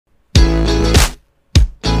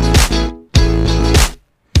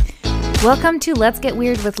Welcome to Let's Get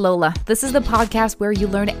Weird with Lola. This is the podcast where you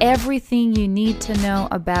learn everything you need to know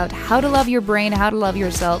about how to love your brain, how to love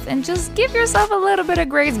yourself, and just give yourself a little bit of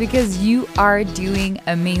grace because you are doing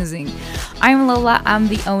amazing. I'm Lola. I'm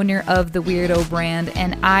the owner of the Weirdo brand,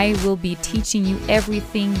 and I will be teaching you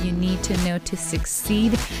everything you need to know to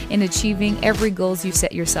succeed in achieving every goals you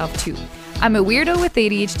set yourself to. I'm a weirdo with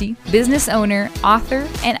ADHD, business owner, author,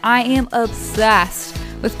 and I am obsessed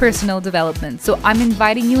with personal development. So I'm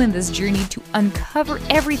inviting you in this journey to uncover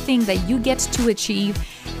everything that you get to achieve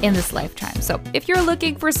in this lifetime. So if you're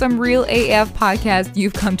looking for some real AF podcast,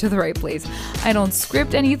 you've come to the right place. I don't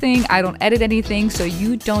script anything, I don't edit anything, so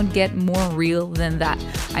you don't get more real than that.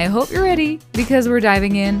 I hope you're ready because we're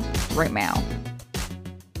diving in right now.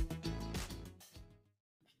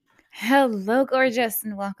 Hello, gorgeous,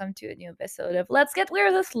 and welcome to a new episode of Let's Get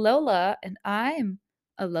Weird with Lola, and I'm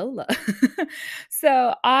a Lola.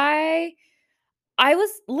 So I was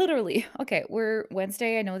literally okay, we're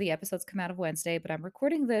Wednesday. I know the episodes come out of Wednesday, but I'm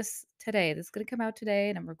recording this today. This is gonna come out today,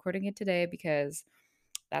 and I'm recording it today because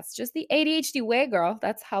that's just the ADHD way, girl.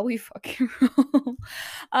 That's how we fucking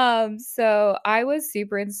roll. So I was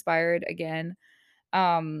super inspired again.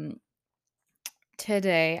 Um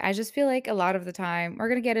Today. I just feel like a lot of the time we're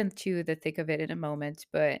going to get into the thick of it in a moment,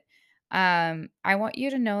 but I want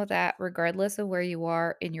you to know that regardless of where you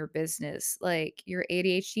are in your business, like your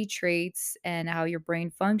ADHD traits and how your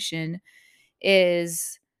brain function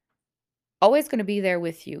is always going to be there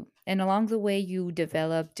with you. And along the way you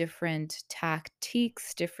develop different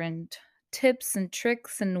tactiques, different tips and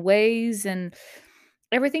tricks and ways, and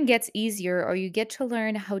everything gets easier, or you get to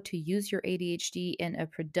learn how to use your ADHD in a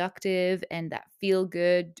productive and that feel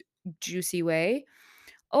good, juicy way.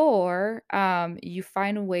 Or you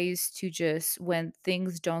find ways to just, when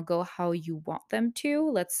things don't go how you want them to,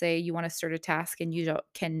 let's say you want to start a task and you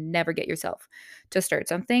can never get yourself to start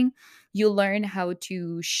something, you learn how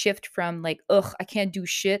to shift from like, ugh, I can't do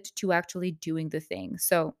shit, to actually doing the thing.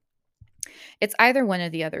 So it's either one or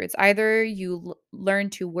the other. It's either you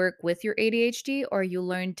learn to work with your ADHD, or you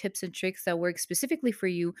learn tips and tricks that work specifically for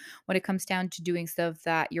you when it comes down to doing stuff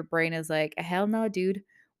that your brain is like, hell no, dude,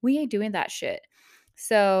 we ain't doing that shit.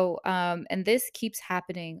 So, and this keeps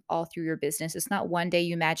happening all through your business. It's not one day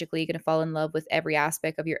you magically going to fall in love with every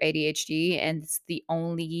aspect of your ADHD, and it's the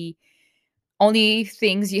only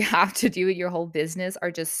things you have to do with your whole business are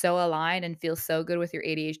just so aligned and feel so good with your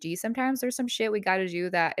ADHD. Sometimes there's some shit we got to do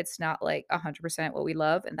that it's not like 100% what we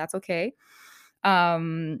love, and that's okay.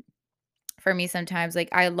 Um for me, sometimes, like,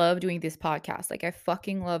 I love doing this podcast. Like, I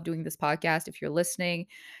fucking love doing this podcast. If you're listening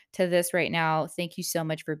to this right now, thank you so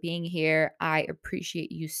much for being here. I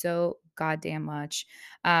appreciate you so goddamn much.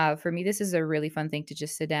 For me, this is a really fun thing to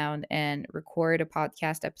just sit down and record a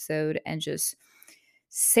podcast episode and just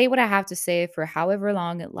say what I have to say for however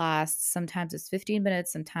long it lasts. Sometimes it's 15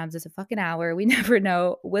 minutes, sometimes it's a fucking hour. We never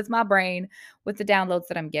know with my brain, with the downloads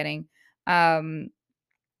that I'm getting. Um,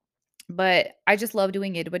 but I just love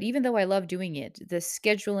doing it. But even though I love doing it, the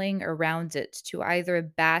scheduling around it to either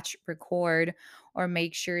batch record or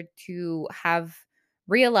make sure to have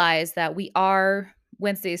realize that we are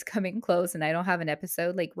Wednesdays coming close and I don't have an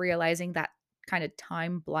episode, like realizing that kind of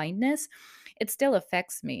time blindness, it still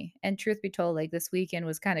affects me. And truth be told, like this weekend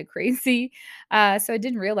was kind of crazy. So I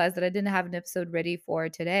didn't realize that I didn't have an episode ready for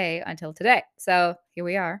today until today. So here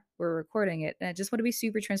we are, we're recording it. And I just want to be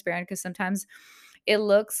super transparent because sometimes it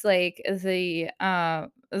looks like the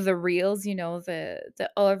reels, the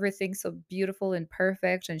oh, everything's so beautiful and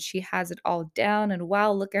perfect and she has it all down and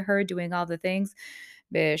wow, look at her doing all the things.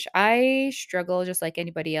 Bish, I struggle just like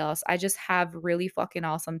anybody else. I just have really fucking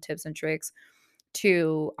awesome tips and tricks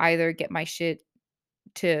to either get my shit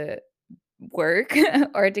to work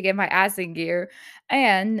or to get my ass in gear.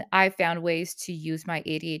 And I found ways to use my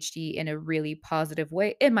ADHD in a really positive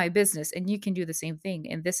way in my business. And you can do the same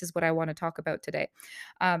thing. And this is what I want to talk about today.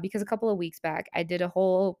 Because a couple of weeks back, I did a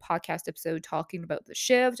whole podcast episode talking about the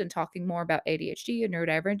shift and talking more about ADHD and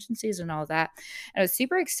neurodivergencies and all that. And I was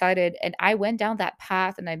super excited. And I went down that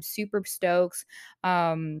path and I'm super stoked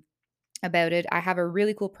about it. I have a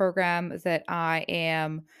really cool program that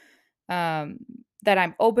um,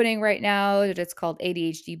 I'm opening right now, that it's called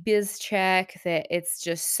ADHD Biz Check, that it's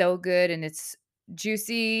just so good and it's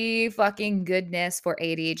juicy fucking goodness for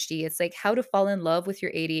ADHD. It's like how to fall in love with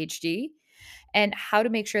your ADHD and how to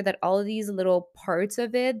make sure that all of these little parts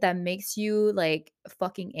of it that makes you like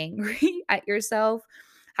fucking angry at yourself,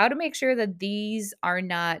 how to make sure that these are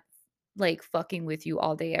not like fucking with you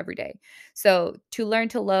all day every day. So to learn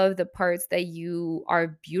to love the parts that you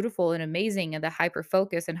are beautiful and amazing and the hyper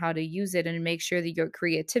focus and how to use it and make sure that your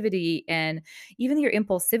creativity and even your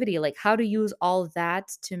impulsivity, like how to use all of that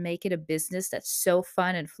to make it a business that's so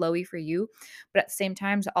fun and flowy for you. But at the same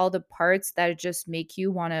time, all the parts that just make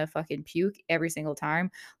you want to fucking puke every single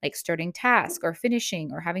time, like starting task or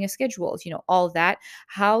finishing or having a schedule, all of that,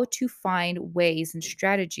 how to find ways and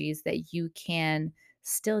strategies that you can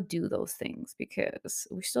still do those things because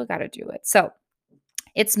we still got to do it. So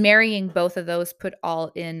it's marrying both of those put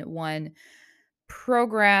all in one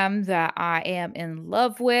program that I am in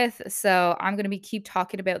love with. So I'm going to be keep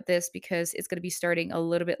talking about this because it's going to be starting a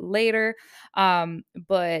little bit later.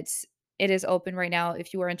 But it is open right now.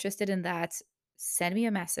 If you are interested in that, send me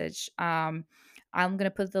a message. I'm going to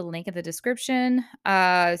put the link in the description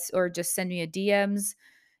or just send me a DMs.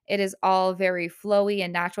 It is all very flowy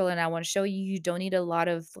and natural. And I want to show you, you don't need a lot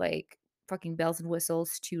of like fucking bells and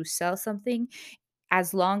whistles to sell something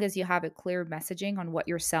as long as you have a clear messaging on what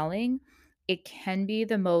you're selling. It can be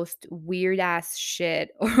the most weird ass shit,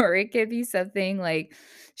 or it could be something like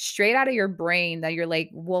straight out of your brain that you're like,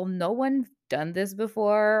 well, no one done this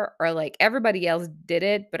before, or like everybody else did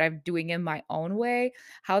it, but I'm doing it my own way.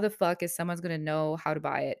 How the fuck is someone's gonna know how to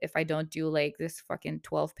buy it if I don't do like this fucking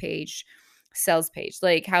 12-page sales page?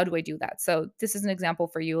 Like, how do I do that? So this is an example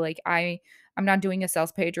for you. Like I'm not doing a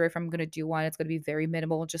sales page, or if I'm going to do one, it's going to be very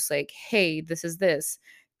minimal, just like, hey, this is this,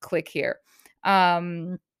 click here.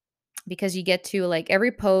 Um, because you get to like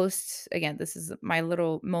every post, again, this is my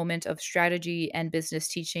little moment of strategy and business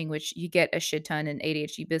teaching, which you get a shit ton in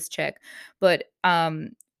ADHD Biz Check. But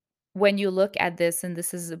when you look at this, and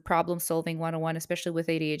this is a problem solving 101, especially with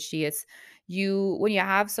ADHD, it's you when you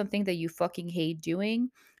have something that you fucking hate doing,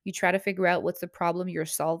 you try to figure out what's the problem you're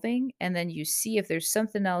solving, and then you see if there's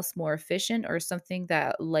something else more efficient or something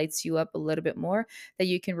that lights you up a little bit more that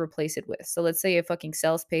you can replace it with. So let's say a fucking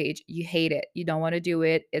sales page, you hate it, you don't want to do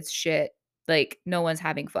it, it's shit, like no one's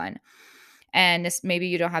having fun, and this, maybe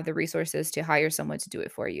you don't have the resources to hire someone to do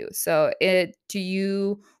it for you. So it do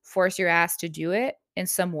you force your ass to do it in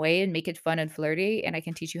some way and make it fun and flirty, and I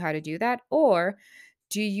can teach you how to do that? Or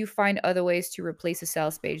do you find other ways to replace a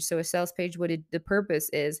sales page? So a sales page, the purpose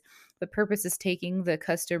is taking the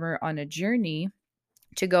customer on a journey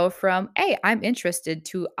to go from, hey, I'm interested,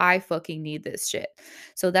 to I fucking need this shit.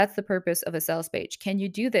 So that's the purpose of a sales page. Can you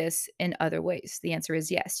do this in other ways? The answer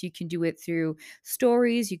is yes. You can do it through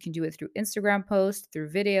stories, you can do it through Instagram posts,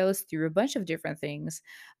 through videos, through a bunch of different things.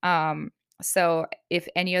 So if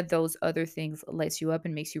any of those other things lights you up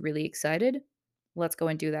and makes you really excited, let's go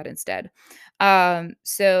and do that instead.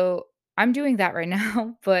 So I'm doing that right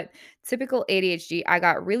now, but typical ADHD, I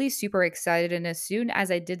got really super excited. And as soon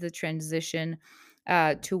as I did the transition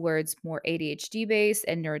towards more ADHD based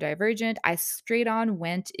and neurodivergent, I straight on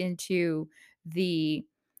went into the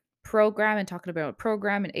program and talking about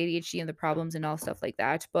program and ADHD and the problems and all stuff like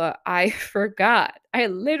that. But I forgot. I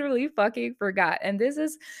literally fucking forgot. And this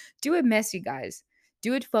is, do it messy, guys.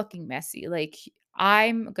 Do it fucking messy. Like,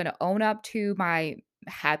 I'm gonna own up to my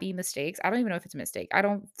happy mistakes. I don't even know if it's a mistake. I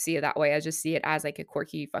don't see it that way. I just see it as like a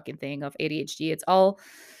quirky fucking thing of ADHD.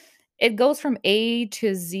 It goes from A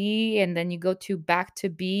to Z, and then you go to back to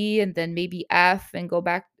B, and then maybe F, and go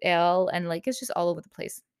back L, and like it's just all over the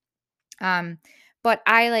place. Um, but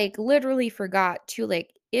I like literally forgot to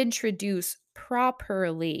like introduce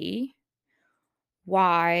properly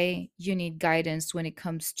why you need guidance when it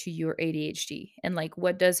comes to your ADHD, and like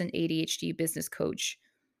what does an ADHD business coach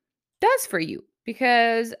does for you.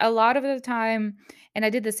 Because a lot of the time, and I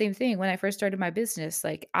did the same thing when I first started my business,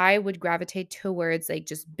 like I would gravitate towards like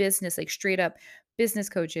just business, like straight up business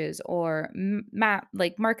coaches, or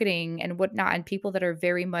like marketing and whatnot, and people that are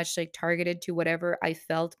very much like targeted to whatever I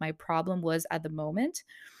felt my problem was at the moment.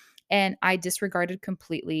 And I disregarded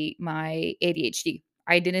completely my ADHD.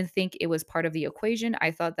 I didn't think it was part of the equation. I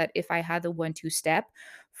thought that if I had the 1-2 step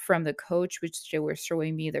from the coach, which they were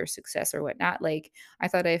showing me their success or whatnot, like I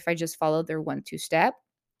thought if I just followed their 1-2 step,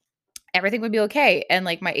 everything would be okay. And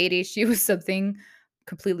like my ADHD was something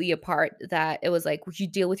completely apart, that it was like you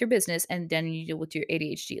deal with your business and then you deal with your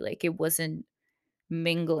ADHD. Like it wasn't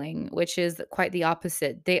mingling, which is quite the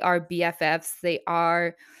opposite. They are BFFs. They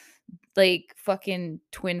are like fucking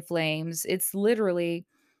twin flames. It's literally,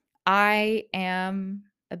 I am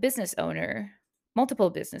a business owner,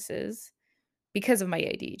 multiple businesses, because of my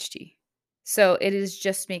ADHD. So it is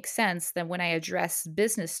just makes sense that when I address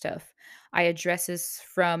business stuff, I address this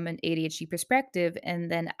from an ADHD perspective,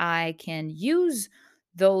 and then I can use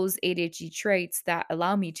those ADHD traits that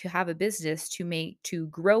allow me to have a business, to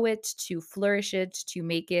grow it, to flourish it, to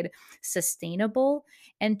make it sustainable,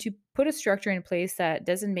 and to put a structure in place that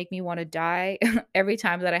doesn't make me want to die every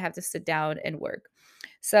time that I have to sit down and work.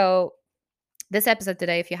 So, this episode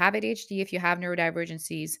today, if you have ADHD, if you have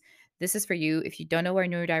neurodivergencies, this is for you. If you don't know where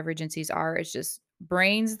neurodivergencies are, it's just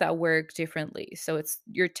brains that work differently. So it's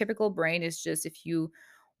your typical brain is just if you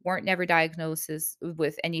weren't never diagnosed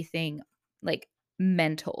with anything like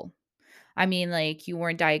mental. I mean, like you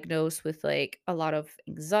weren't diagnosed with like a lot of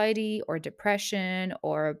anxiety or depression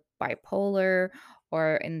or bipolar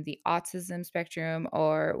or in the autism spectrum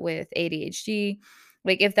or with ADHD.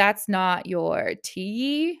 Like if that's not your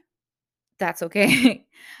T, that's okay.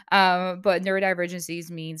 But neurodivergencies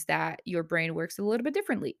means that your brain works a little bit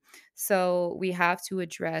differently. So we have to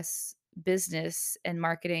address business and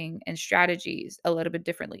marketing and strategies a little bit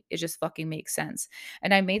differently. It just fucking makes sense.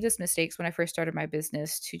 And I made this mistakes when I first started my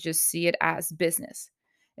business to just see it as business.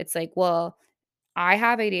 It's like, well, I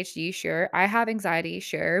have ADHD, sure. I have anxiety,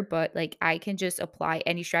 sure, but like I can just apply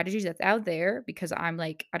any strategies that's out there because I'm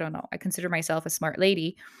like, I don't know, I consider myself a smart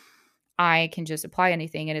lady. I can just apply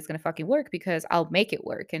anything and it's going to fucking work because I'll make it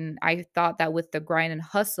work. And I thought that with the grind and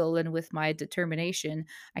hustle and with my determination,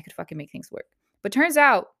 I could fucking make things work. But turns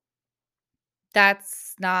out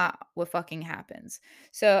that's not what fucking happens.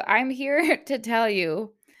 So I'm here to tell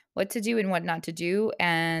you what to do and what not to do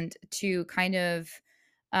and to kind of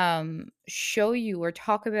show you or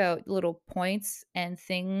talk about little points and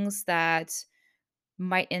things that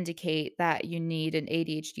might indicate that you need an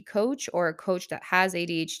ADHD coach or a coach that has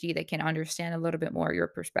ADHD that can understand a little bit more your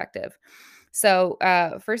perspective. So,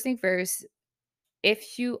 first thing first,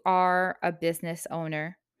 if you are a business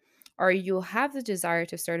owner or you have the desire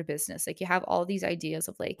to start a business, like you have all these ideas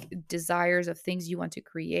of like desires of things you want to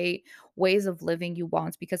create, ways of living you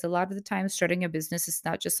want, because a lot of the time starting a business is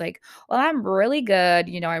not just like, well, I'm really good,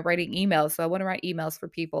 I'm writing emails, so I want to write emails for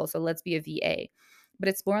people, so let's be a VA. But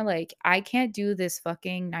it's more like, I can't do this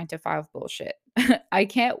fucking 9 to 5 bullshit. I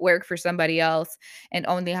can't work for somebody else and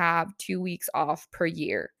only have 2 weeks off per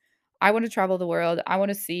year. I want to travel the world. I want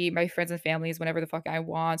to see my friends and families whenever the fuck I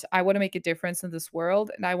want. I want to make a difference in this world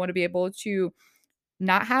and I want to be able to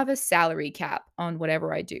not have a salary cap on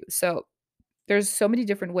whatever I do. So, there's so many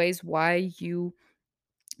different ways why you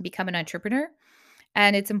become an entrepreneur,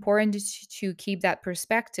 and it's important to keep that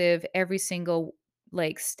perspective every single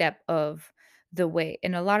like step of the way.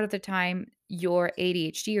 And a lot of the time, your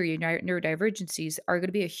ADHD or your neurodivergencies are going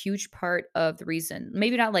to be a huge part of the reason.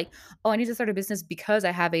 Maybe not like, oh, I need to start a business because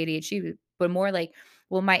I have ADHD, but more like,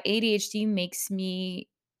 well, my ADHD makes me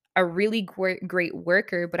a really great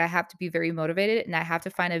worker, but I have to be very motivated and I have to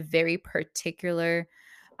find a very particular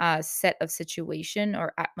set of situation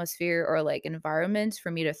or atmosphere or like environment for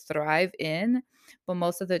me to thrive in. But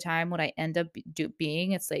most of the time, what I end up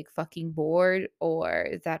being, it's like fucking bored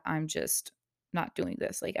or that I'm just not doing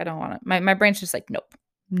this. Like, I don't want to, my brain's just like, nope,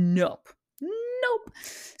 nope, nope.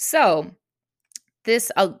 So,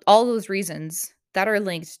 all those reasons that are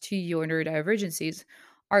linked to your neurodivergencies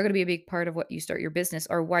are going to be a big part of what you start your business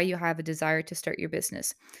or why you have a desire to start your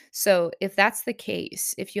business. So, if that's the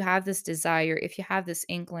case, if you have this desire, if you have this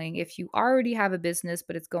inkling, if you already have a business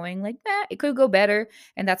but it's going like, it could go better,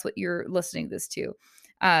 and that's what you're listening this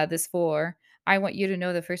for, I want you to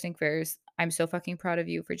know the first thing first. I'm so fucking proud of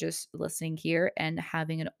you for just listening here and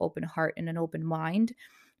having an open heart and an open mind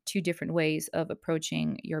two different ways of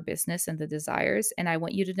approaching your business and the desires. And I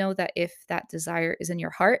want you to know that if that desire is in your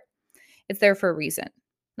heart, it's there for a reason.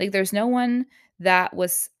 Like there's no one that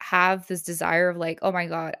was have this desire of like, oh my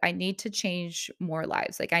God, I need to change more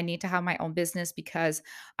lives. Like I need to have my own business because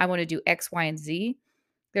I want to do X, Y, and Z.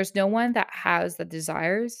 There's no one that has that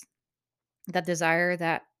desire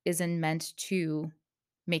that isn't meant to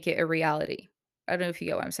make it a reality. I don't know if you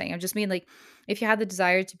get what I'm saying. I just mean like if you have the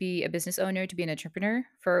desire to be a business owner, to be an entrepreneur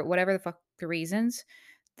for whatever the fuck the reasons,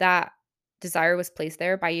 that desire was placed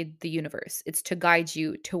there by the universe. It's to guide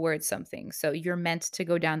you towards something. So you're meant to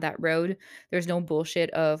go down that road. There's no bullshit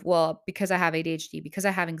of, well, because I have ADHD, because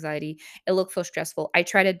I have anxiety, it looks so stressful. I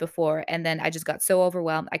tried it before and then I just got so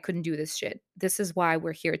overwhelmed. I couldn't do this shit. This is why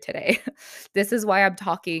we're here today. This is why I'm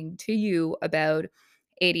talking to you about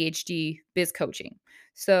ADHD biz coaching.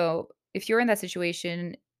 So if you're in that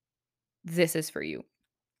situation, this is for you.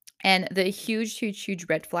 And the huge, huge, huge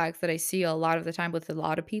red flags that I see a lot of the time with a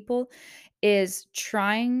lot of people is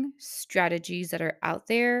trying strategies that are out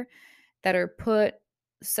there that are put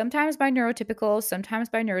sometimes by neurotypical, sometimes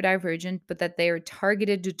by neurodivergent, but that they are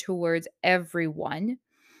targeted towards everyone.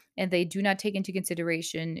 and they do not take into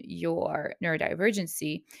consideration your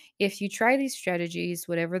neurodivergency, if you try these strategies,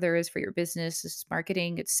 whatever there is for your business, it's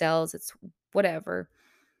marketing, it's sales, it's whatever,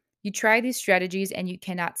 you try these strategies and you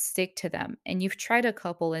cannot stick to them. And you've tried a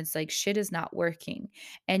couple and it's like shit is not working.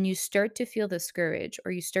 And you start to feel discouraged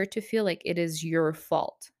or you start to feel like it is your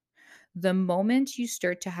fault. The moment you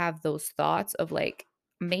start to have those thoughts of like,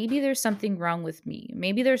 maybe there's something wrong with me,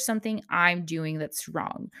 maybe there's something I'm doing that's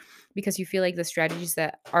wrong, because you feel like the strategies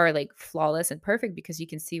that are like flawless and perfect because you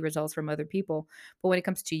can see results from other people. But when it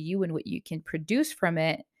comes to you and what you can produce from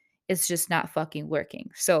it, it's just not fucking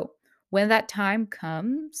working. So when that time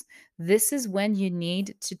comes, this is when you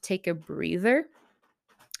need to take a breather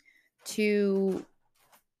to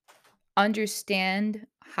understand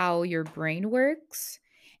how your brain works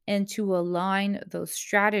and to align those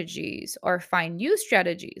strategies or find new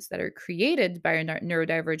strategies that are created by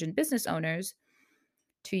neurodivergent business owners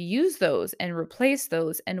to use those and replace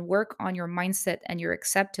those and work on your mindset and your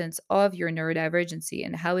acceptance of your neurodivergency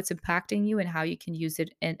and how it's impacting you and how you can use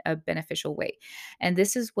it in a beneficial way. And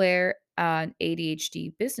this is where an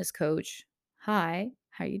ADHD business coach, hi,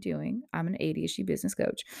 how you doing? I'm an ADHD business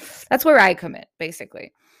coach. That's where I come in,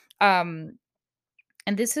 basically. Um,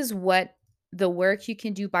 and this is what the work you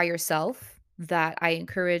can do by yourself that I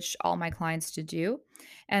encourage all my clients to do.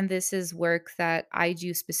 And this is work that I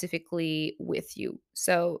do specifically with you.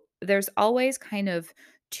 So there's always kind of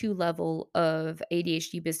two level of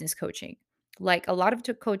ADHD business coaching. Like a lot of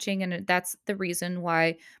coaching, and that's the reason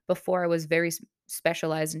why before I was very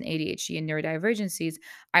specialized in ADHD and neurodivergencies,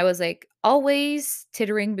 I was like always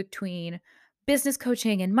tittering between business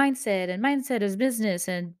coaching and mindset is business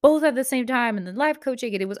and both at the same time and then life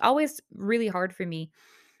coaching, and it was always really hard for me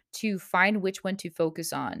to find which one to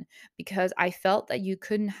focus on because I felt that you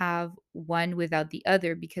couldn't have one without the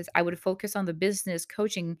other because I would focus on the business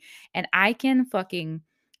coaching and I can fucking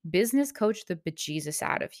business coach the bejesus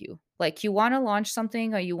out of you. Like you want to launch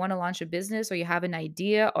something or you want to launch a business or you have an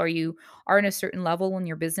idea or you are in a certain level in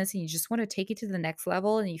your business and you just want to take it to the next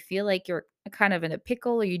level and you feel like you're kind of in a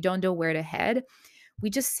pickle or you don't know where to head. We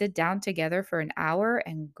just sit down together for an hour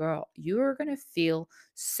and girl, you're going to feel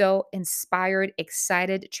so inspired,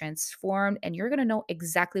 excited, transformed, and you're going to know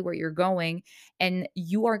exactly where you're going. And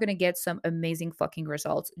you are going to get some amazing fucking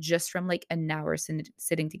results just from like an hour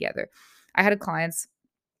sitting together. I had a clients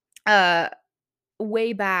uh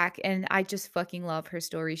way back and I just fucking love her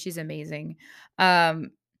story. She's amazing.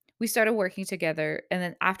 Um we started working together and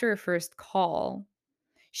then after her first call,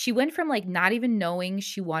 she went from, like, not even knowing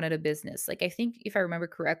she wanted a business. Like, I think if I remember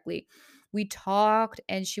correctly, we talked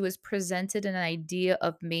and she was presented an idea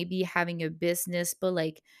of maybe having a business, but,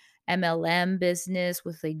 like, MLM business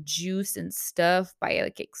with, like, juice and stuff by,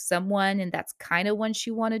 like, someone, and that's kinda what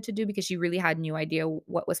she wanted to do because she really had no idea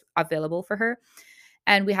what was available for her.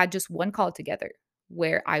 And we had just one call together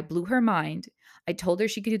where I blew her mind. I told her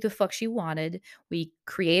she could do the fuck she wanted. We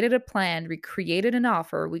created a plan, we created an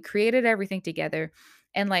offer, we created everything together.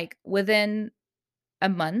 And like within a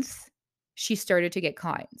month, she started to get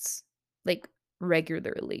clients like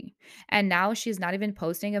regularly. And now she's not even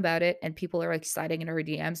posting about it. And people are like sliding in her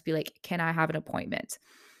DMs, be like, can I have an appointment?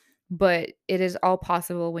 But it is all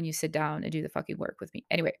possible when you sit down and do the fucking work with me.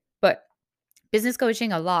 Anyway, but business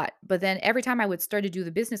coaching a lot. But then every time I would start to do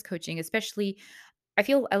the business coaching, especially I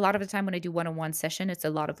feel a lot of the time when I do one-on-one session, it's a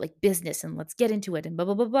lot of like business and let's get into it and blah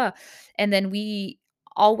blah blah blah. And then we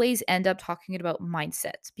always end up talking about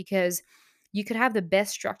mindset because you could have the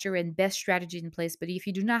best structure and best strategies in place, but if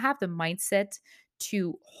you do not have the mindset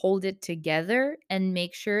to hold it together and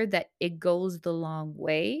make sure that it goes the long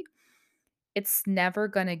way, it's never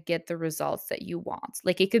going to get the results that you want.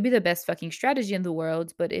 Like it could be the best fucking strategy in the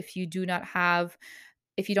world, but if you do not have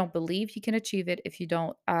if you don't believe you can achieve it, if you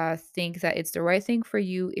don't think that it's the right thing for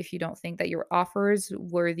you, if you don't think that your offer is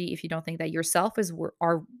worthy, if you don't think that yourself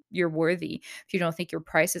are you're worthy, if you don't think your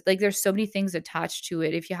price is like, there's so many things attached to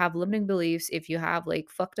it. If you have limiting beliefs, if you have like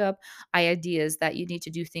fucked up ideas that you need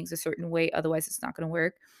to do things a certain way, otherwise it's not going to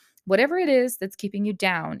work. Whatever it is that's keeping you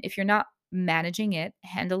down, if you're not managing it,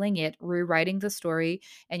 handling it, rewriting the story,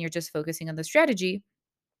 and you're just focusing on the strategy,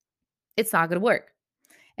 it's not going to work.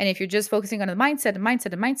 And if you're just focusing on the mindset and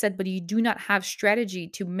mindset and mindset, but you do not have strategy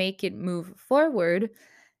to make it move forward,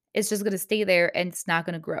 it's just going to stay there and it's not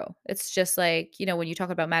going to grow. It's just like, when you talk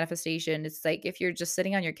about manifestation, it's like if you're just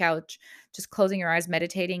sitting on your couch, just closing your eyes,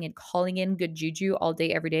 meditating and calling in good juju all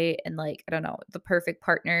day, every day. And like, I don't know, the perfect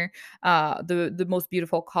partner, the most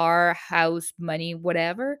beautiful car, house, money,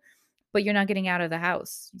 whatever, but you're not getting out of the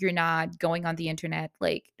house. You're not going on the internet,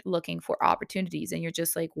 like looking for opportunities and you're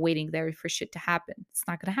just like waiting there for shit to happen. It's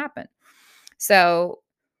not going to happen. So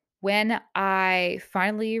when I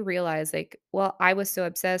finally realized, like, well, I was so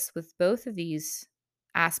obsessed with both of these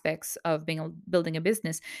aspects of building a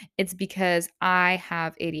business, it's because I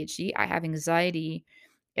have ADHD, I have anxiety,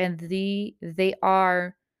 and they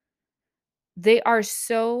are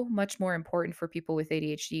so much more important for people with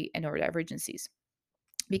ADHD and neurodivergencies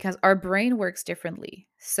because our brain works differently.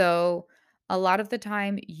 So, a lot of the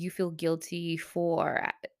time, you feel guilty for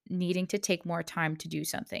needing to take more time to do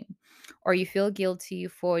something, or you feel guilty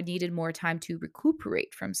for needed more time to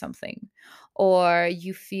recuperate from something, or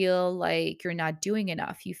you feel like you're not doing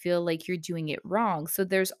enough. You feel like you're doing it wrong. So,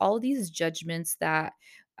 there's all these judgments that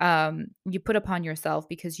you put upon yourself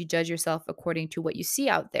because you judge yourself according to what you see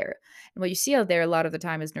out there. And what you see out there a lot of the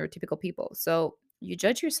time is neurotypical people. So, you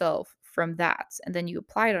judge yourself from that and then you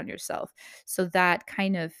apply it on yourself. So that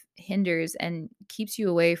kind of hinders and keeps you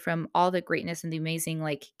away from all the greatness and the amazing,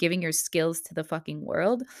 like giving your skills to the fucking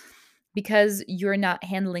world because you're not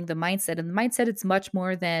handling the mindset. And the mindset, it's much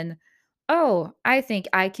more than, oh, I think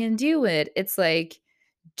I can do it. It's like,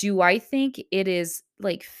 do I think it is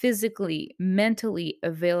like physically, mentally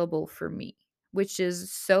available for me? Which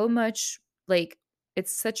is so much like,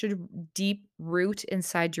 it's such a deep root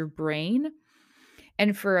inside your brain,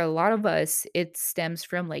 and for a lot of us, it stems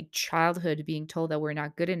from like childhood being told that we're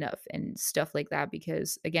not good enough and stuff like that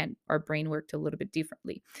because, again, our brain worked a little bit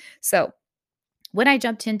differently. So, when I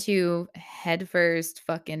jumped into headfirst,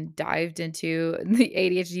 fucking dived into the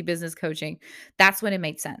ADHD business coaching, that's when it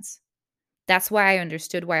made sense. That's why I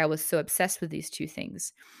understood why I was so obsessed with these two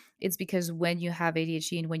things. It's because when you have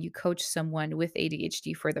ADHD and when you coach someone with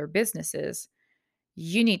ADHD for their businesses,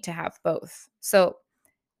 you need to have both. So,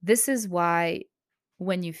 this is why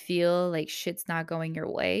when you feel like shit's not going your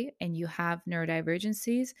way and you have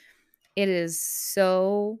neurodivergencies, it is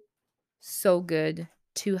so, so good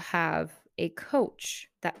to have a coach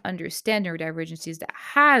that understands neurodivergencies that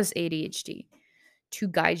has ADHD to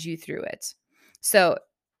guide you through it. So,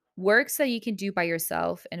 works that you can do by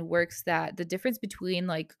yourself and works that the difference between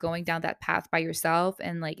like going down that path by yourself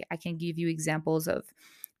and like I can give you examples of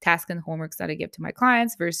tasks and homeworks that I give to my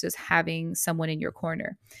clients versus having someone in your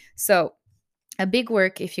corner. So, a big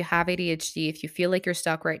work if you have ADHD, if you feel like you're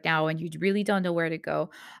stuck right now and you really don't know where to go,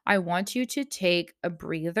 I want you to take a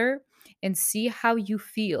breather and see how you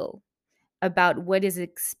feel about what is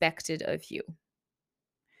expected of you.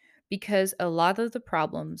 Because a lot of the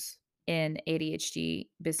problems in ADHD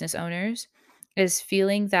business owners is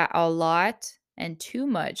feeling that a lot and too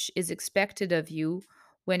much is expected of you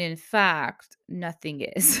when in fact nothing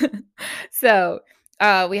is. So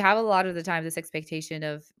we have a lot of the time this expectation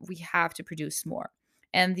of we have to produce more.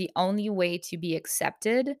 And the only way to be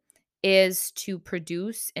accepted is to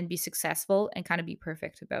produce and be successful and kind of be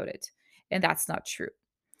perfect about it. And that's not true.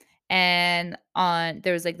 And on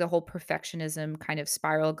there's like the whole perfectionism kind of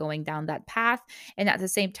spiral going down that path. And at the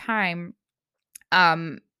same time,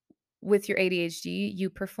 um, with your ADHD, you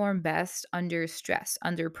perform best under stress,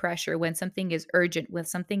 under pressure, when something is urgent, when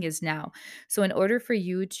something is now. So, in order for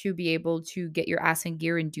you to be able to get your ass in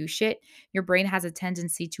gear and do shit, your brain has a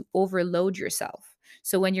tendency to overload yourself.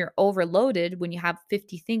 So, when you're overloaded, when you have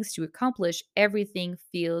 50 things to accomplish, everything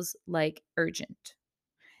feels like urgent.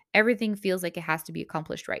 Everything feels like it has to be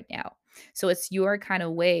accomplished right now. So it's your kind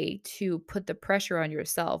of way to put the pressure on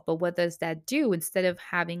yourself. But what does that do? Instead of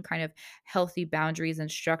having kind of healthy boundaries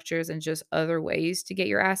and structures and just other ways to get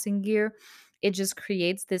your ass in gear, it just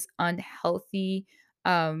creates this unhealthy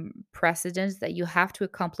precedent that you have to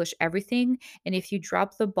accomplish everything. And if you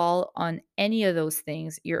drop the ball on any of those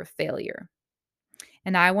things, you're a failure.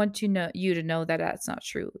 And I want to know you to know that that's not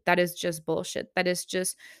true. That is just bullshit. That is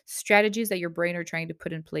just strategies that your brain are trying to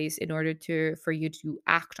put in place in order to for you to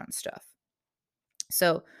act on stuff.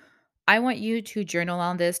 So, I want you to journal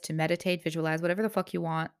on this, to meditate, visualize, whatever the fuck you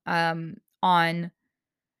want, on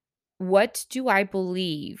what do I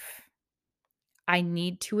believe I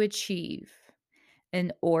need to achieve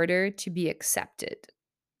in order to be accepted?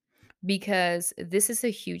 Because this is a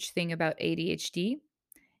huge thing about ADHD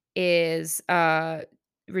is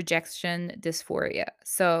rejection dysphoria.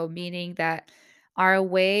 So meaning that our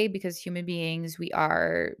way, because human beings, we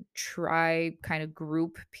are tribe kind of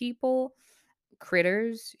group people,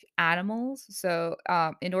 critters, animals. So,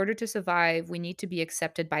 in order to survive, we need to be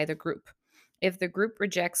accepted by the group. If the group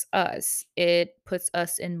rejects us, it puts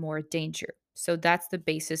us in more danger. So that's the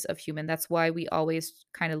basis of human. That's why we always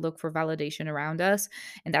kind of look for validation around us.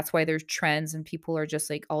 And that's why there's trends and people are just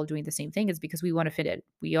like all doing the same thing. It's because we want to fit in.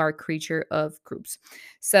 We are a creature of groups.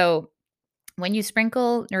 So when you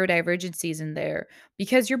sprinkle neurodivergencies in there,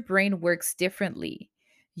 because your brain works differently,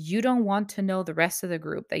 You don't want to know the rest of the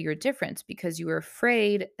group that you're different because you are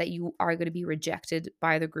afraid that you are going to be rejected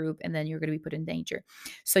by the group and then you're going to be put in danger.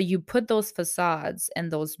 So you put those facades and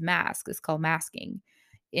those masks, it's called masking,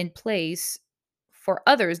 in place for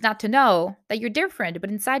others not to know that you're different, but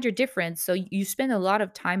inside you're different. So you spend a lot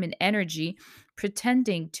of time and energy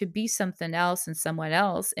pretending to be something else and someone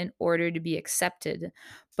else in order to be accepted.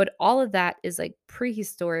 But all of that is like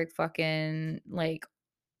prehistoric fucking like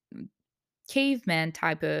caveman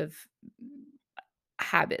type of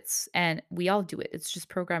habits, and we all do it. It's just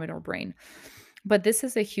programmed in our brain. But this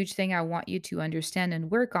is a huge thing I want you to understand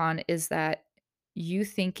and work on is that you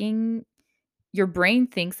thinking your brain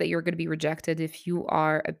thinks that you're going to be rejected if you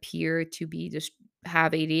are appear to be just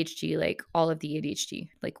have ADHD, like all of the ADHD,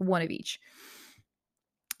 like one of each.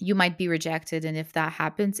 You might be rejected, and if that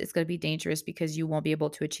happens, it's going to be dangerous because you won't be able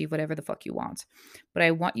to achieve whatever the fuck you want. But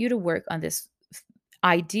I want you to work on this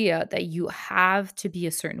idea that you have to be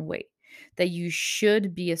a certain way, that you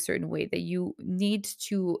should be a certain way, that you need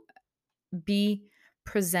to be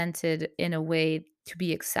presented in a way to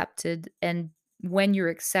be accepted. And when you're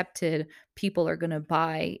accepted, people are going to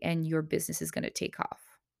buy and your business is going to take off.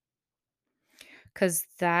 Because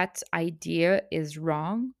that idea is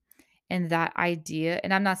wrong. And that idea,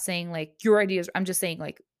 and I'm not saying like your ideas, I'm just saying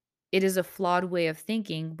like it is a flawed way of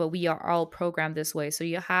thinking, but we are all programmed this way. So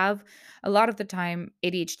you have a lot of the time,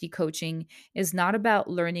 ADHD coaching is not about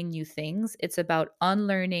learning new things. It's about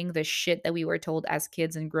unlearning the shit that we were told as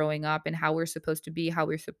kids and growing up and how we're supposed to be, how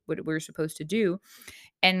what we're supposed to do,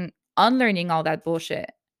 and unlearning all that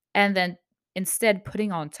bullshit. And then instead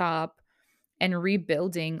putting on top and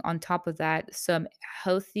rebuilding on top of that some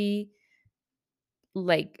healthy,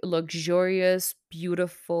 like luxurious,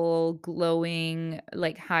 beautiful, glowing,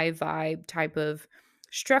 like high vibe type of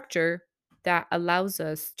structure that allows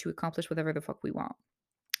us to accomplish whatever the fuck we want.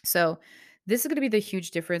 So, this is going to be the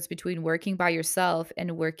huge difference between working by yourself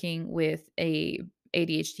and working with a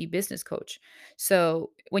ADHD business coach.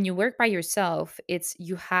 So, when you work by yourself, it's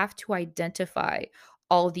you have to identify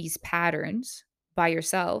all these patterns by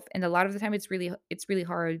yourself, and a lot of the time it's really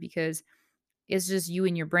hard because it's just you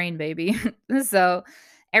and your brain, baby. So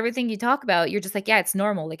everything you talk about, you're just like, yeah, it's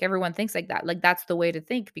normal. Like everyone thinks like that. Like that's the way to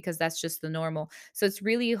think because that's just the normal. So it's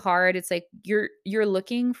really hard. It's like you're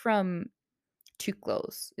looking from too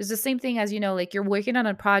close. It's the same thing as, like you're working on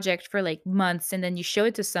a project for like months and then you show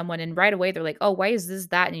it to someone and right away they're like, "Oh, why is this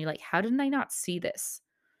that?" And you're like, "How didn't I not see this?"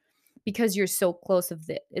 Because you're so close of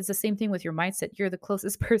it. It's the same thing with your mindset. You're the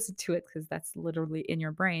closest person to it because that's literally in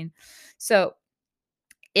your brain. So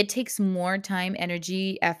it takes more time,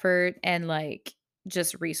 energy, effort, and like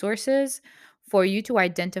just resources for you to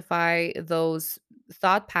identify those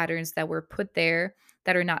thought patterns that were put there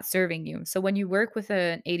that are not serving you. So when you work with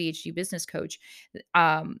an ADHD business coach,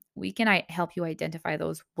 we can help you identify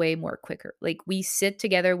those way more quicker. Like we sit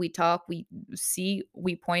together, we talk, we see,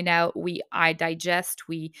 we point out, I digest,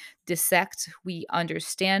 we dissect, we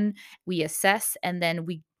understand, we assess, and then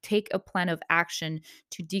we take a plan of action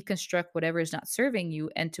to deconstruct whatever is not serving you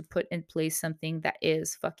and to put in place something that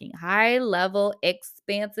is fucking high level,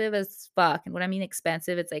 expansive as fuck. And what I mean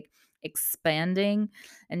expansive, it's like expanding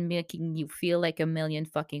and making you feel like a million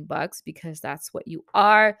fucking bucks because that's what you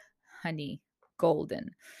are, honey, golden.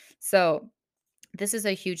 So, this is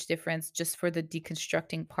a huge difference just for the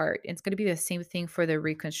deconstructing part. It's going to be the same thing for the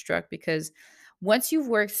reconstruct because once you've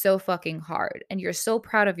worked so fucking hard and you're so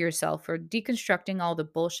proud of yourself for deconstructing all the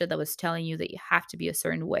bullshit that was telling you that you have to be a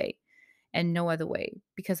certain way and no other way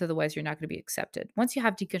because otherwise you're not going to be accepted. Once you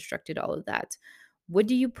have deconstructed all of that, what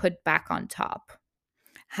do you put back on top?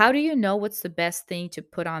 How do you know what's the best thing to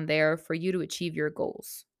put on there for you to achieve your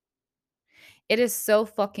goals? It is so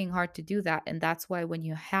fucking hard to do that. And that's why when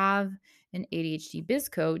you have an ADHD biz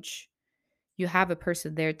coach, you have a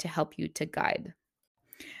person there to help you to guide.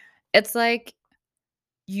 It's like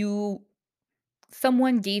you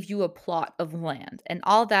someone gave you a plot of land and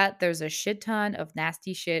all that there's a shit ton of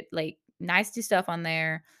nasty shit, like nasty stuff on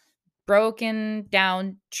there, broken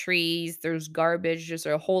down trees, there's garbage, there's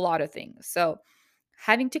a whole lot of things. So,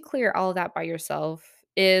 having to clear all of that by yourself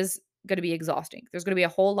is going to be exhausting. There's going to be a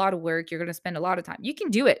whole lot of work. You're going to spend a lot of time. You can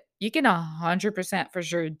do it. You can 100% for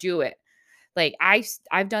sure do it. Like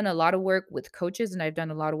I've done a lot of work with coaches and I've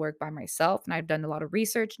done a lot of work by myself and I've done a lot of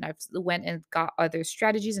research and I've went and got other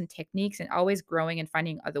strategies and techniques and always growing and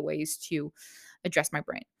finding other ways to address my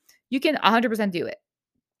brain. You can 100% do it.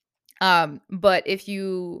 But if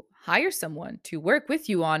you hire someone to work with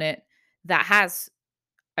you on it that has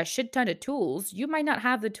a shit ton of tools, you might not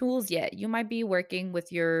have the tools yet. You might be working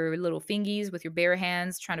with your little fingies, with your bare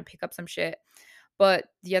hands, trying to pick up some shit. But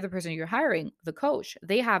the other person you're hiring, the coach,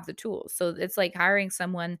 they have the tools. So it's like hiring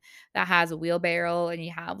someone that has a wheelbarrow and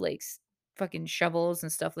you have like fucking shovels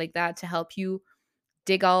and stuff like that to help you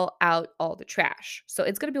dig all out all the trash. So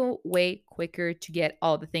it's going to be way quicker to get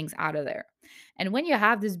all the things out of there. And when you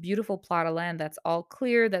have this beautiful plot of land that's all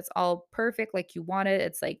clear, that's all perfect like you want it,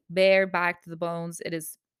 it's like bare back to the bones. It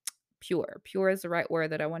is pure. Pure is the right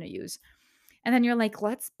word that I want to use. And then you're like,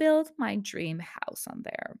 let's build my dream house on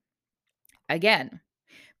there. Again,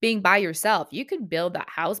 being by yourself, you can build that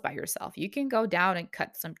house by yourself. You can go down and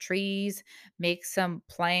cut some trees, make some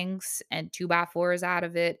planks and 2x4s out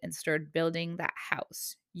of it, and start building that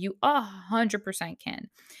house. You 100% can.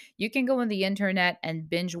 You can go on the internet and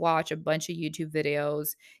binge watch a bunch of YouTube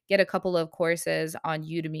videos, get a couple of courses on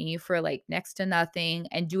Udemy for like next to nothing,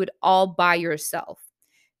 and do it all by yourself.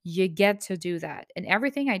 You get to do that. And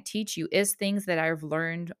everything I teach you is things that I've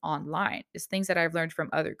learned online. It's things that I've learned from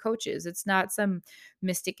other coaches. It's not some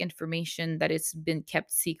mystic information that it's been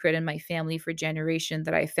kept secret in my family for generation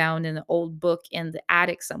that I found in an old book in the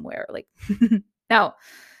attic somewhere. Like no,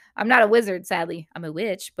 I'm not a wizard, sadly. I'm a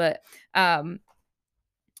witch, but um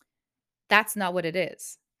that's not what it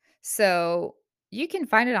is. So you can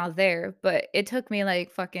find it out there, but it took me like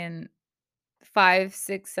fucking 5,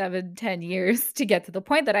 6, 7, 10 years to get to the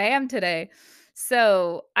point that I am today.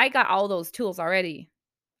 So I got all those tools already.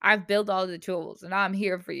 I've built all the tools and I'm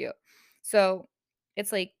here for you. So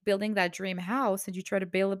it's like building that dream house and you try to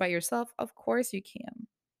build it by yourself. Of course you can.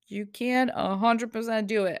 You can 100%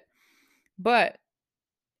 do it. But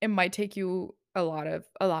it might take you a lot of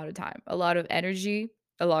time, a lot of energy,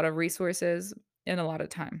 a lot of resources, and a lot of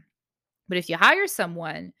time. But if you hire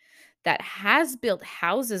someone that has built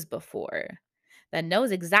houses before, that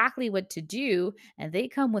knows exactly what to do, and they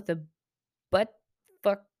come with a butt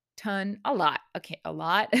fuck ton, a lot, okay, a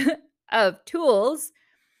lot of tools,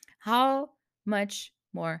 how much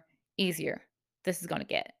more easier this is going to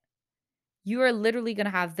get. You are literally going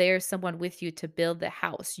to have there someone with you to build the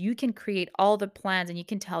house. You can create all the plans and you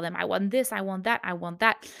can tell them, I want this, I want that, I want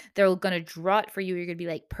that. They're going to draw it for you. You're going to be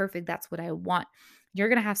like, perfect, that's what I want. You're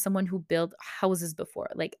going to have someone who built houses before,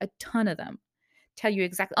 like a ton of them. Tell you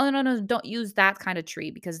exactly, oh, no, no, don't use that kind of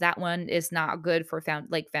tree because that one is not good for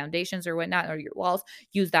foundations or whatnot or your walls.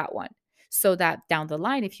 Use that one. So that down the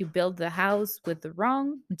line, if you build the house with the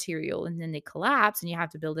wrong material and then they collapse and you have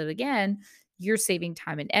to build it again, you're saving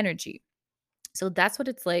time and energy. So that's what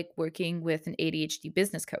it's like working with an ADHD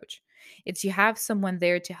business coach. It's you have someone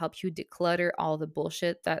there to help you declutter all the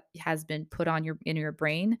bullshit that has been put on your in your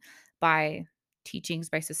brain by teachings,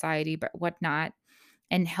 by society, but whatnot,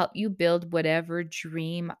 and help you build whatever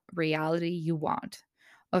dream reality you want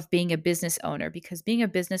of being a business owner because being a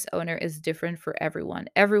business owner is different for everyone.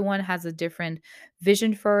 Everyone has a different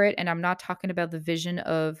vision for it. And I'm not talking about the vision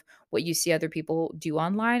of what you see other people do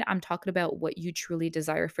online. I'm talking about what you truly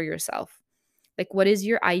desire for yourself. Like, what is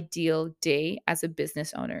your ideal day as a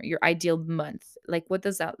business owner? Your ideal month? Like, what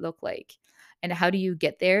does that look like? And how do you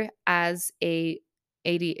get there as an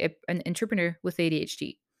entrepreneur with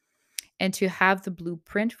ADHD? And to have the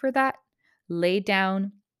blueprint for that laid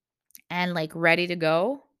down and like ready to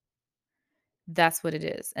go, that's what it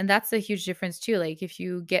is. And that's a huge difference too. Like if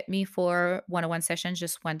you get me for one-on-one sessions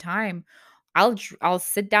just one time, I'll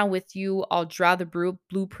sit down with you, I'll draw the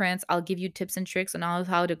blueprints, I'll give you tips and tricks on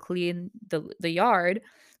how to clean the yard,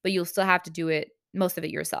 but you'll still have to do it most of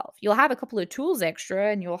it yourself. You'll have a couple of tools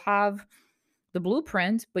extra and you'll have the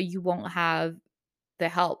blueprint, but you won't have the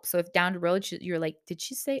help. So if down the road you're like, "Did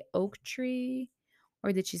she say oak tree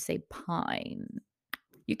or did she say pine?"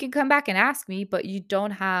 You can come back and ask me, but you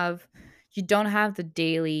don't have the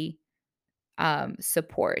daily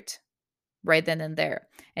support right then and there.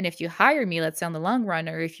 And if you hire me, let's say on the long run,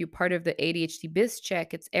 or if you're part of the ADHD Biz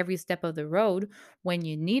Check, it's every step of the road when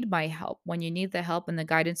you need my help, when you need the help and the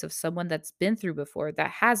guidance of someone that's been through before, that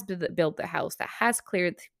has built the house, that has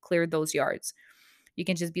cleared those yards. You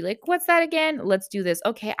can just be like, what's that again? Let's do this.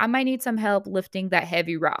 Okay, I might need some help lifting that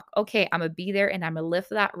heavy rock. Okay, I'm gonna be there and I'm gonna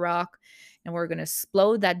lift that rock and we're gonna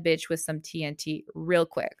explode that bitch with some TNT real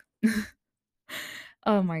quick.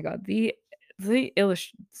 Oh my god, the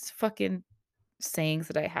fucking sayings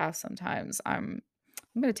that I have sometimes. I'm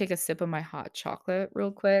gonna take a sip of my hot chocolate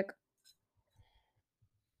real quick.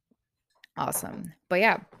 Awesome. But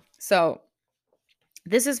yeah, so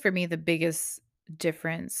this is for me the biggest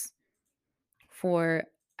difference for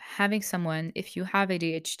having someone if you have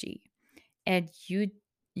ADHD and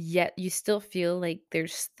yet you still feel like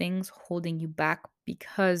there's things holding you back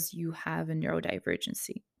because you have a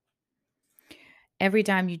neurodivergency. Every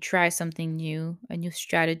time you try something new, a new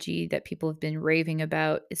strategy that people have been raving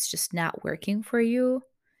about, it's just not working for you.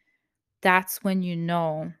 that's when you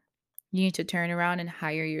need to turn around and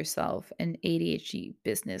hire yourself an ADHD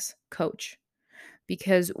business coach,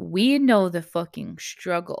 because we know the fucking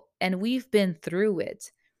struggle and we've been through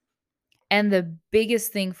it. And the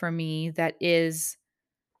biggest thing for me that is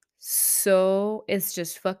it's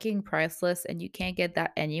just fucking priceless and you can't get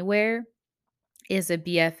that anywhere is a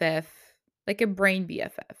BFF, like a brain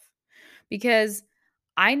BFF. Because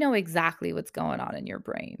I know exactly what's going on in your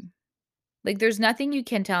brain. Like, there's nothing you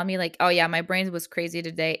can tell me like, "Oh, yeah, my brain was crazy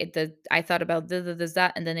today. It did I thought about this,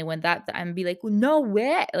 that, and then it went that," and be like, "Well, no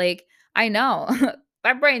way." Like, I know.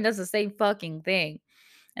 My brain does the same fucking thing.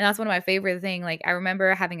 And that's one of my favorite thing. Like, I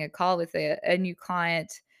remember having a call with a new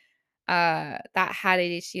client, that had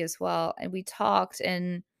ADHD as well, and we talked,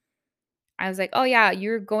 and I was like, "Oh, yeah,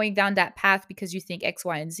 you're going down that path because you think X,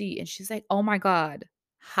 Y, and Z." And she's like, "Oh my god,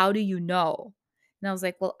 how do you know?" And I was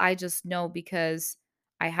like, "Well, I just know because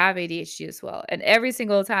I have ADHD as well." And every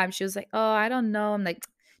single time she was like, "Oh, I don't know." I'm like,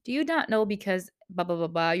 "Do you not know because blah, blah, blah,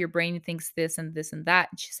 blah, your brain thinks this and that."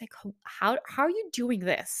 And she's like, How are you doing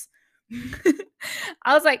this?"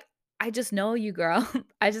 I was like, "I just know you, girl.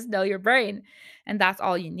 I just know your brain, and that's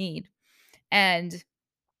all you need." And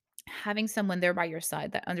having someone there by your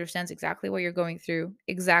side that understands exactly what you're going through,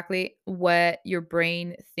 exactly what your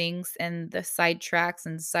brain thinks, and the side tracks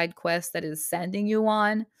and side quests that is sending you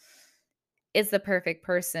on, is the perfect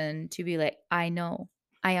person to be like, I know,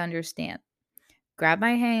 I understand. Grab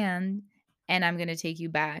my hand, and I'm going to take you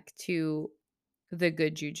back to the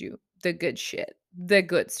good juju, the good shit, the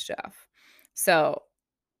good stuff. So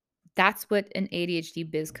that's what an ADHD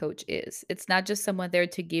biz coach is. It's not just someone there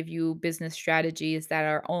to give you business strategies that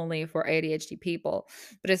are only for ADHD people,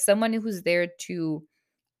 but it's someone who's there to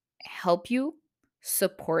help you,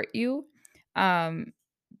 support you, um,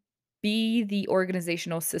 be the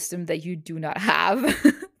organizational system that you do not have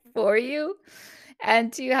for you,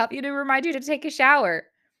 and to help you to remind you to take a shower.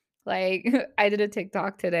 Like, I did a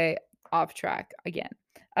TikTok today, off track again.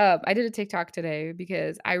 I did a TikTok today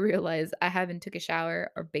because I realized I haven't took a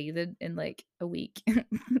shower or bathed in like a week.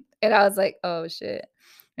 And I was like, "Oh shit."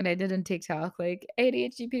 And I did a TikTok like,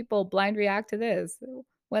 ADHD people blind react to this.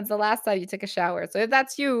 When's the last time you took a shower? So if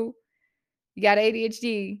that's you, you got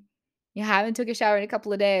ADHD, you haven't took a shower in a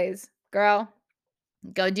couple of days, girl,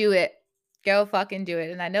 go do it. Go fucking do it.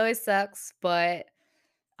 And I know it sucks, but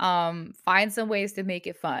find some ways to make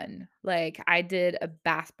it fun. Like, I did a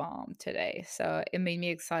bath bomb today, so it made me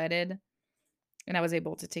excited, and I was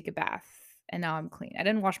able to take a bath, and now I'm clean. I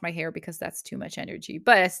didn't wash my hair because that's too much energy,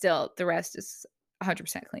 but I still, the rest is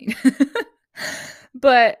 100% clean.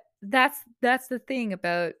 But that's the thing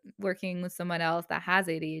about working with someone else that has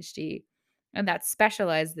ADHD and that's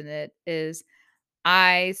specialized in it is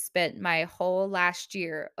I spent my whole last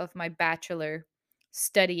year of my bachelor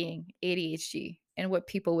studying ADHD and what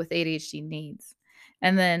people with ADHD needs.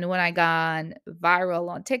 And then when I got viral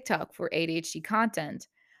on TikTok for ADHD content,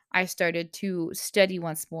 I started to study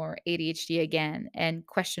once more ADHD again and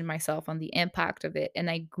question myself on the impact of it. And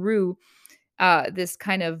I grew this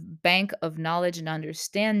kind of bank of knowledge and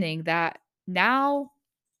understanding that now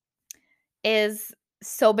is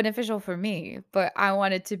so beneficial for me, but I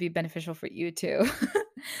want it to be beneficial for you too.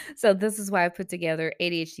 So this is why I put together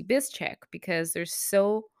ADHD Biz Check because there's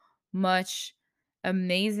so much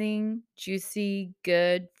amazing, juicy,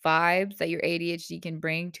 good vibes that your ADHD can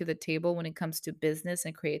bring to the table when it comes to business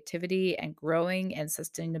and creativity and growing and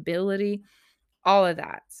sustainability, all of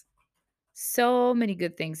that. So many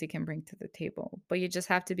good things it can bring to the table, but you just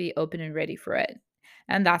have to be open and ready for it.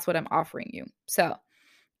 And that's what I'm offering you. So,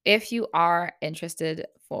 if you are interested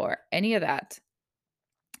for any of that,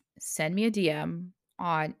 send me a DM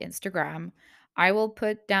on Instagram. I will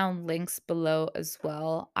put down links below as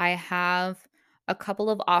well. I have a couple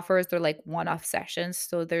of offers. They're like one-off sessions.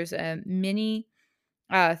 So there's a mini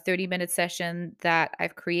 30-minute session that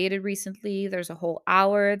I've created recently. There's a whole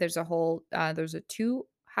hour. There's a 2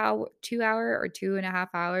 hour or 2.5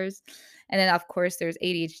 hours. And then of course there's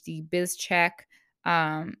ADHD Biz Check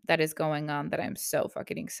that is going on that I'm so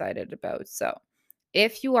fucking excited about. So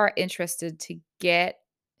if you are interested to get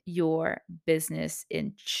your business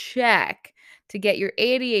in check, to get your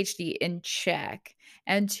ADHD in check,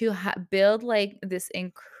 and to build like this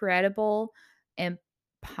incredible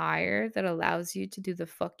empire that allows you to do the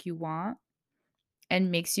fuck you want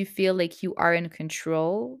and makes you feel like you are in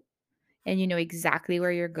control and you know exactly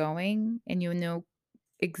where you're going and you know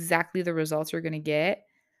exactly the results you're going to get,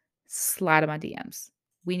 slide in my DMs.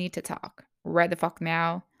 We need to talk right the fuck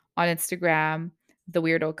now on Instagram, the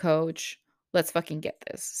weirdo coach. Let's fucking get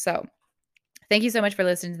this. So, thank you so much for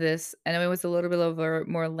listening to this. I know it was a little bit of a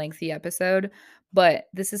more lengthy episode, but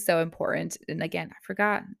this is so important. And again, I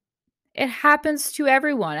forgot It happens to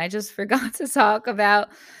everyone. I just forgot to talk about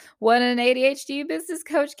what an ADHD business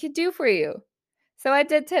coach can do for you. So I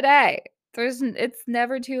did today. It's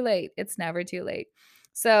never too late. It's never too late.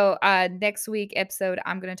 So next week episode,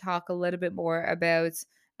 I'm gonna talk a little bit more about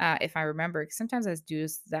if I remember, because sometimes I do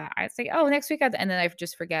that. I say, oh, next week, and then I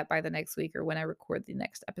just forget by the next week or when I record the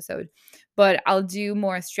next episode. But I'll do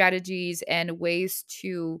more strategies and ways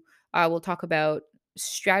to. We'll talk about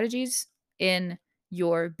strategies in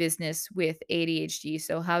your business with ADHD.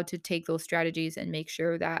 So, how to take those strategies and make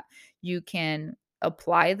sure that you can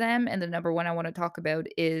apply them. And the number one I want to talk about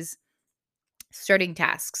is starting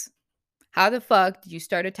tasks. How the fuck do you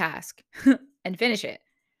start a task and finish it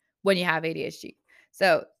when you have ADHD?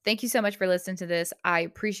 So, thank you so much for listening to this. I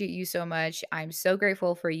appreciate you so much. I'm so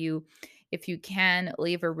grateful for you. If you can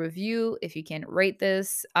leave a review, if you can rate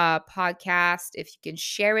this podcast, if you can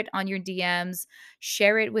share it on your DMs,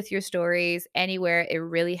 share it with your stories, anywhere, it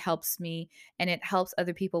really helps me and it helps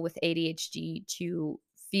other people with ADHD to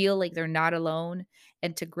feel like they're not alone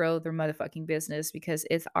and to grow their motherfucking business because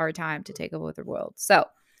it's our time to take over the world. So,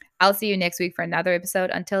 I'll see you next week for another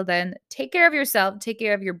episode. Until then, take care of yourself, take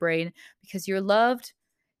care of your brain because you're loved.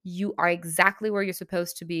 You are exactly where you're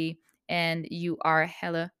supposed to be, and you are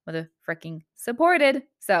hella motherfucking supported.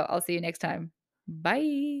 So I'll see you next time.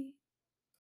 Bye.